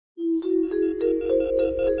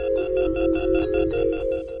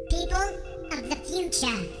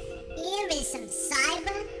adventure. Here is some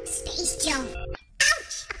cyber space junk.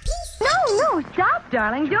 Ouch! A piece. No, stop,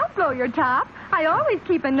 darling. Don't blow your top. I always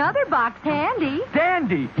keep another box handy.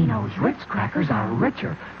 Dandy! He knows Ritz crackers are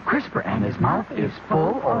richer, crisper, and his mouth is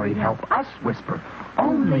full, or he'd help us whisper.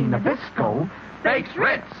 Only Nabisco bakes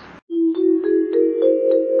Ritz.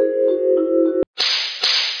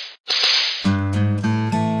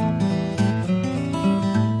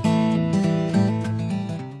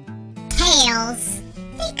 Tails.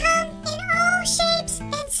 They come in all shapes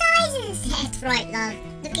and sizes. That's right, love.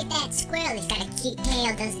 Look at that squirrel. He's got a cute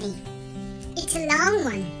tail, doesn't he? It's a long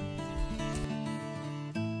one.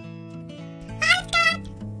 I've got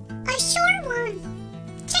a short one.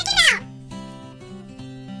 Check it out.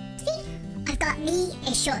 See? I've got me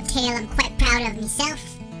a short tail I'm quite proud of myself.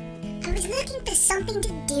 I was looking for something to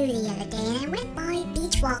do the other day and I went by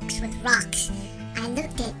beach walks with rocks. I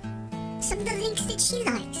looked at some of the links that she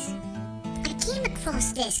likes. I came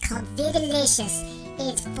across this called Vidalicious.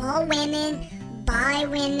 It's for women, by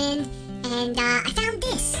women, and I found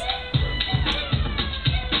this.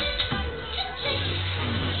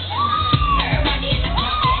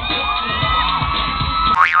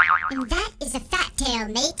 And that is a fat tail,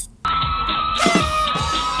 mate.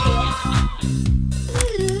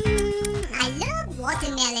 I love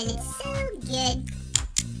watermelon. It's so good.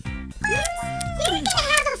 You're gonna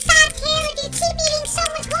have a fat tail if you keep eating so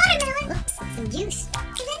much watermelon. Whoops, some juice.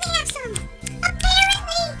 Let me have some.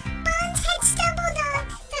 Apparently, Buns had stumbled on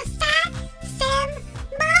the Fat Femme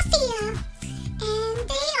Mafia. And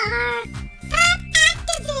they are fat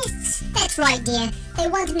activists. That's right, dear. They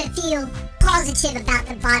want them to feel positive about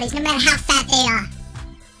their bodies, no matter how fat they are.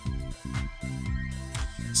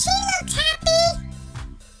 She looks happy.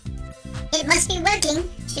 It must be working.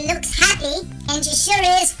 She looks happy, and she sure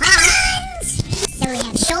is fun. So we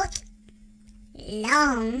have short,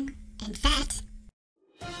 long, and fat.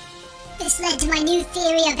 This led to my new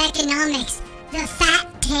theory of economics, the fat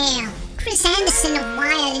tail. Chris Anderson of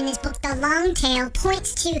Wired, in his book The Long Tail,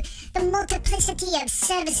 points to the multiplicity of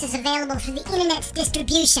services available for the internet's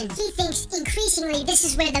distribution. He thinks increasingly this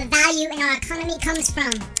is where the value in our economy comes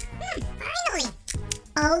from. Finally!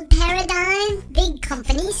 Old paradigm, big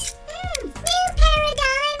companies. New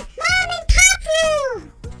paradigm, mom and pop rule!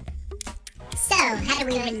 So, how do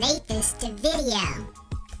we relate this to video?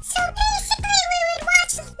 So basically we would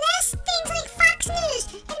watch less things like Fox News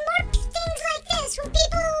and more things like this when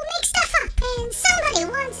people make stuff up and somebody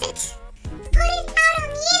wants it. Put it out on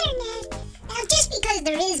the internet. Now just because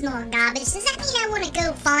there is more garbage, does that mean I want to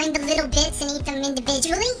go find the little bits and eat them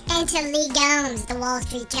individually? Enter Lee Gomes, the Wall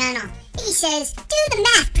Street Journal. He says, do the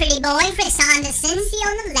math, pretty boy, Chris Anderson. See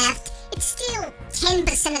on the left, it's still 10%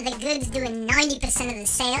 of the goods doing 90% of the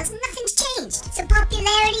sales, and nothing's changed. So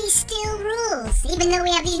popularity still rules, even though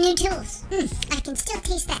we have these new tools. I can still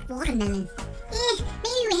taste that watermelon.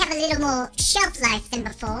 Maybe we have a little more shelf life than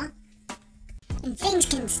before. And things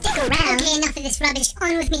can stick around. Okay, enough of this rubbish.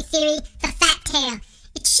 On with me theory, the fat tail.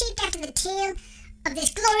 It's shaped after the tail of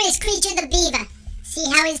this glorious creature, the beaver. See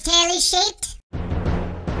how his tail is shaped?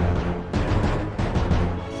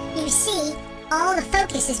 You see, all the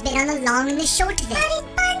focus has been on the long and the short of it. That is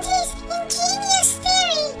Bunty's ingenious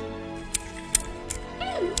theory.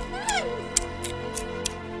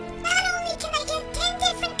 Not only can I get 10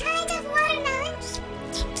 different kinds of watermelons,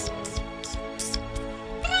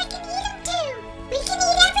 but I can eat them too. We can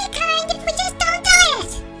eat every kind if we just don't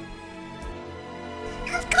diet.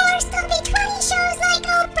 Of course, there'll be 20 shows like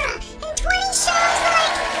Oprah and 20 shows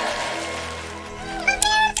like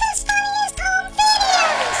America's Funniest Home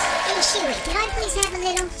Videos. Hey, Shuey, can I please have a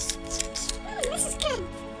little? This is good.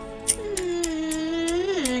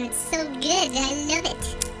 It's so good. I love it.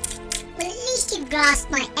 Well, at least you've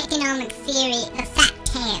grasped my economic theory, the fat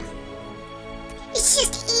tail. It's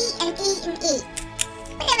just eat and eat and eat.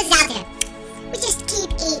 Whatever's out there, we just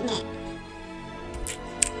keep eating it.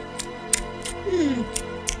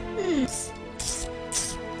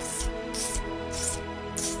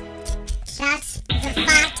 That's the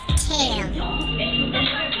fat